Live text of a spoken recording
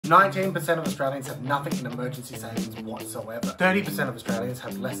19% of Australians have nothing in emergency savings whatsoever. 30% of Australians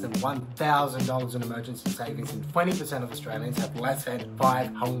have less than $1,000 in emergency savings, and 20% of Australians have less than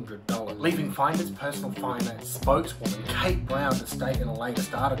 $500. Leaving Finder's personal finance spokeswoman Kate Brown to state in a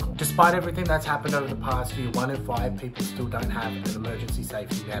latest article, despite everything that's happened over the past year, 1 in 5 people still don't have an emergency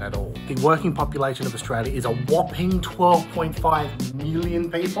safety net at all. The working population of Australia is a whopping 12.5 million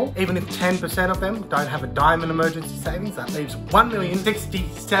people. Even if 10% of them don't have a dime in emergency savings, that leaves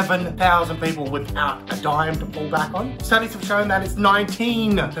 1,067,000 people without a dime to fall back on. Studies have shown that it's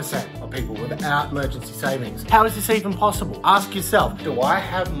 19% of people without emergency savings. How is this even possible? Ask yourself, do I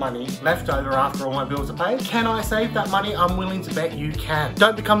have money left over after all my bills are paid? Can I save that money? I'm willing to bet you can.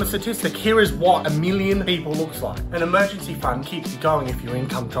 Don't become a statistic. Here is what 1 million people looks like. An emergency fund keeps you going if your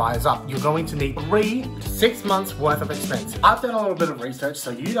income dries up. You're going to need 3 to 6 months worth of expenses. I've done a little bit of research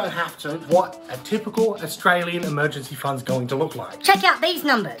so you don't have to. What a typical Australian emergency fund's going to look like. Check out these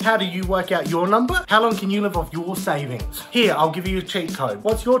numbers. How do you work out your number? How long can you live off your savings? Here, I'll give you a cheat code.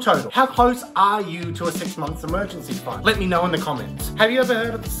 What's your total? How close are you to a 6 months emergency fund? Let me know in the comments. Have you ever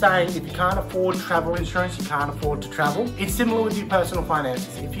heard of the saying, if you can't afford travel insurance, you can't afford to travel? It's similar with your personal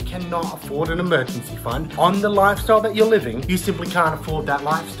finances. If you cannot afford an emergency fund on the lifestyle that you're living, you simply can't afford that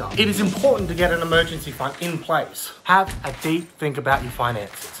lifestyle. It is important to get an emergency fund in place. Have a deep think about your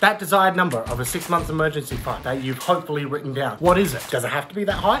finances. That desired number of a 6 month emergency fund that you've hopefully written down, what is it? Does it have to be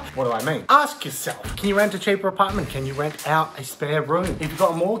that high? What do I mean? Ask yourself, can you rent a cheaper apartment? Can you rent out a spare room? If you've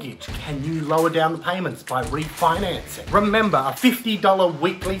got a mortgage, can you lower down the payments by refinancing? Remember, a $50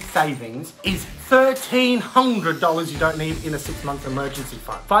 weekly savings is $1,300 you don't need in a 6 month emergency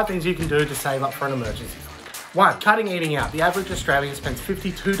fund. 5 things you can do to save up for an emergency fund. 1, cutting eating out. The average Australian spends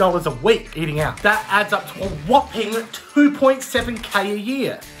 $52 a week eating out. That adds up to a whopping 2.7k a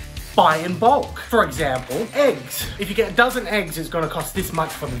year. Buy in bulk. For example, eggs. If you get a dozen eggs, it's going to cost this much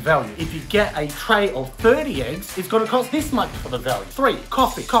for the value. If you get a tray of 30 eggs, it's going to cost this much for the value. 3,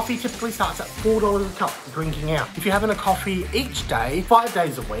 coffee. Coffee typically starts at $4 a cup for drinking out. If you're having a coffee each day, 5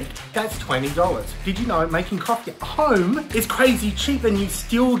 days a week, that's $20. Did you know making coffee at home is crazy cheap and you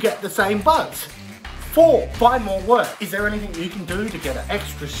still get the same buzz? 4, find more work. Is there anything you can do to get an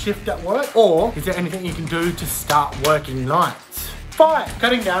extra shift at work? Or is there anything you can do to start working nights? 5,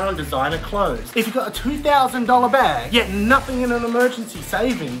 cutting down on designer clothes. If you've got a $2,000 bag, yet nothing in an emergency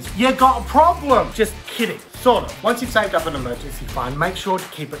savings, you got a problem. Just kidding. Sort of. Once you've saved up an emergency fund, make sure to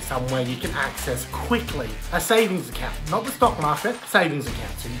keep it somewhere you can access quickly. A savings account, not the stock market, savings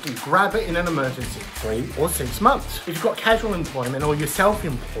account. So you can grab it in an emergency, 3 or 6 months. If you've got casual employment or you're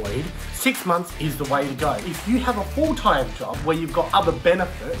self-employed, 6 months is the way to go. If you have a full-time job where you've got other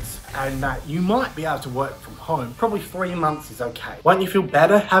benefits and that you might be able to work from home, probably 3 months is okay. Won't you feel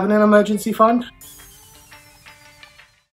better having an emergency fund?